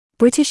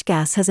British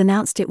Gas has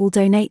announced it will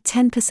donate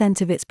 10%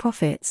 of its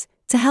profits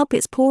to help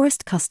its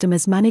poorest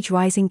customers manage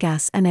rising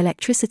gas and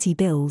electricity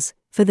bills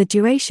for the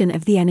duration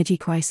of the energy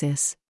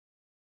crisis.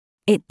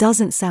 It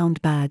doesn't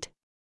sound bad.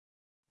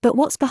 But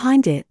what's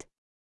behind it?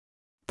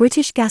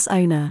 British Gas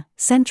owner,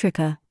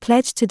 Centrica,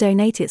 pledged to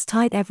donate its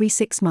tithe every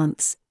 6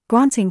 months,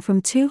 granting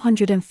from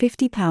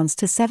 £250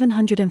 to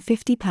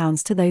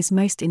 £750 to those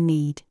most in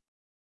need.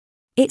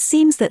 It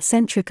seems that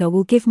Centrica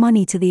will give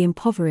money to the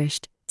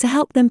impoverished to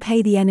help them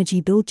pay the energy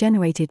bill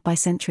generated by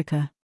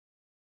Centrica.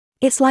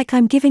 It's like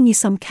I'm giving you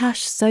some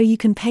cash so you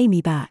can pay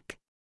me back.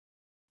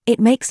 It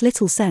makes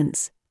little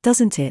sense,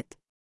 doesn't it?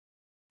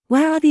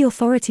 Where are the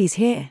authorities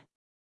here?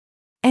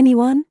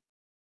 Anyone?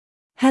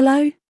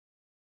 Hello?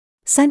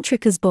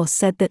 Centrica's boss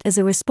said that as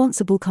a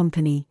responsible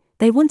company,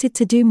 they wanted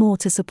to do more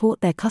to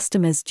support their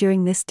customers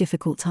during this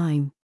difficult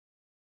time.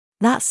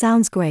 That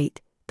sounds great,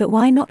 but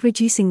why not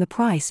reducing the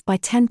price by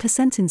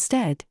 10%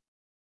 instead?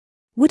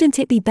 Wouldn't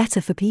it be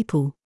better for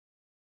people?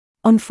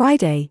 On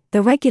Friday,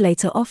 the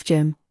regulator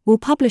Ofgem will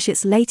publish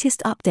its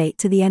latest update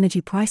to the energy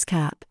price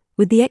cap,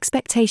 with the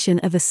expectation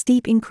of a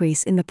steep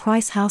increase in the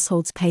price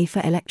households pay for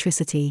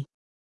electricity.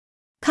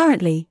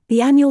 Currently,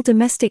 the annual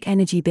domestic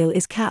energy bill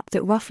is capped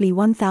at roughly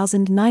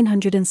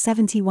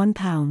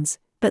 £1,971,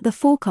 but the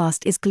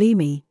forecast is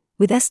gloomy,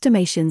 with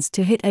estimations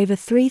to hit over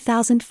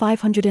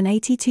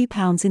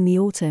 £3,582 in the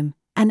autumn,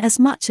 and as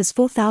much as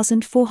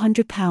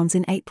 £4,400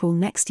 in April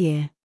next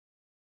year.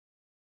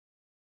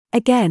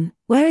 Again,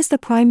 where is the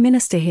Prime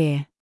Minister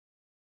here?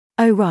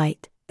 Oh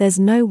right, there's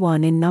no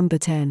one in number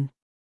 10.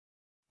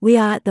 We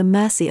are at the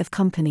mercy of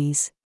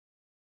companies.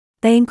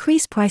 They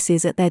increase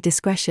prices at their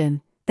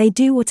discretion, they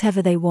do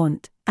whatever they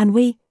want, and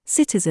we,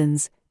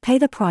 citizens, pay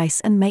the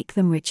price and make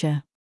them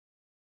richer.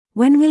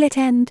 When will it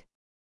end?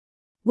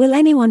 Will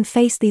anyone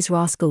face these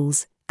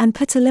rascals and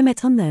put a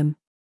limit on them?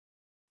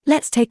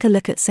 Let's take a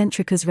look at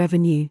Centrica's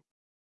revenue.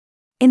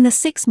 In the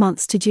 6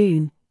 months to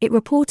June, it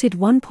reported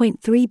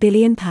 £1.3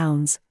 billion,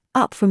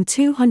 up from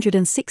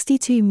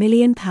 £262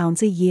 million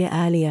a year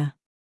earlier.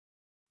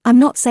 I'm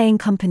not saying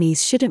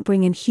companies shouldn't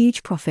bring in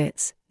huge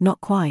profits,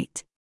 not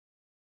quite.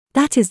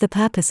 That is the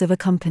purpose of a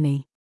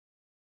company.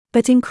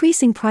 But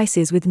increasing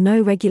prices with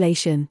no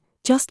regulation,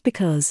 just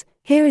because,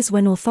 here is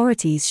when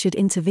authorities should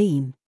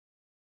intervene.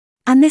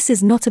 And this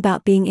is not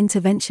about being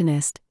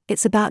interventionist,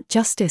 it's about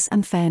justice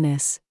and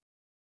fairness.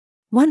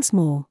 Once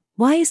more,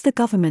 why is the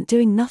government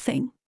doing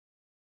nothing?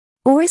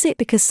 Or is it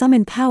because some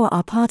in power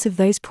are part of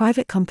those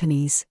private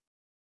companies?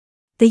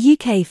 The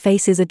UK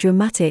faces a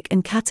dramatic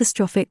and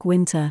catastrophic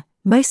winter,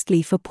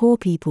 mostly for poor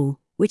people,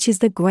 which is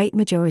the great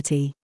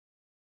majority.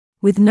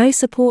 With no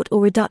support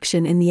or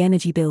reduction in the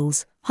energy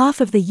bills,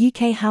 half of the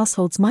UK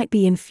households might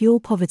be in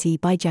fuel poverty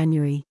by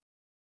January.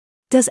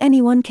 Does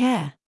anyone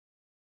care?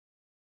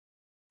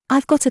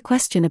 I've got a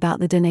question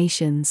about the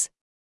donations.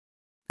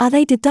 Are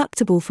they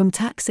deductible from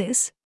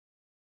taxes?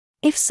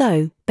 If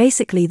so,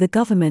 basically the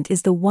government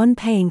is the one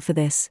paying for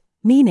this,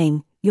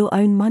 meaning, your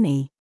own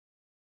money.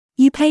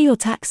 You pay your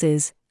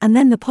taxes, and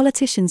then the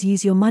politicians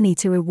use your money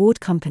to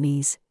reward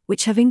companies,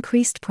 which have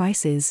increased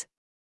prices.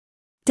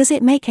 Does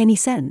it make any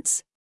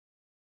sense?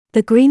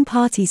 The Green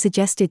Party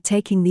suggested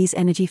taking these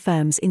energy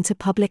firms into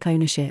public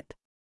ownership.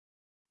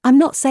 I'm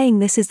not saying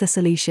this is the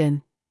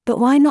solution, but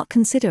why not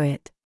consider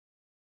it?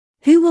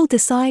 Who will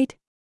decide?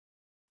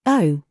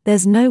 Oh,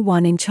 there's no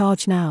one in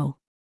charge now.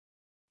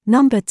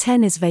 Number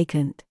 10 is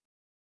vacant.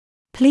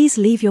 Please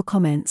leave your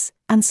comments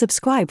and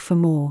subscribe for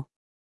more.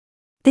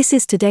 This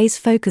is today's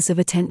focus of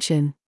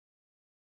attention.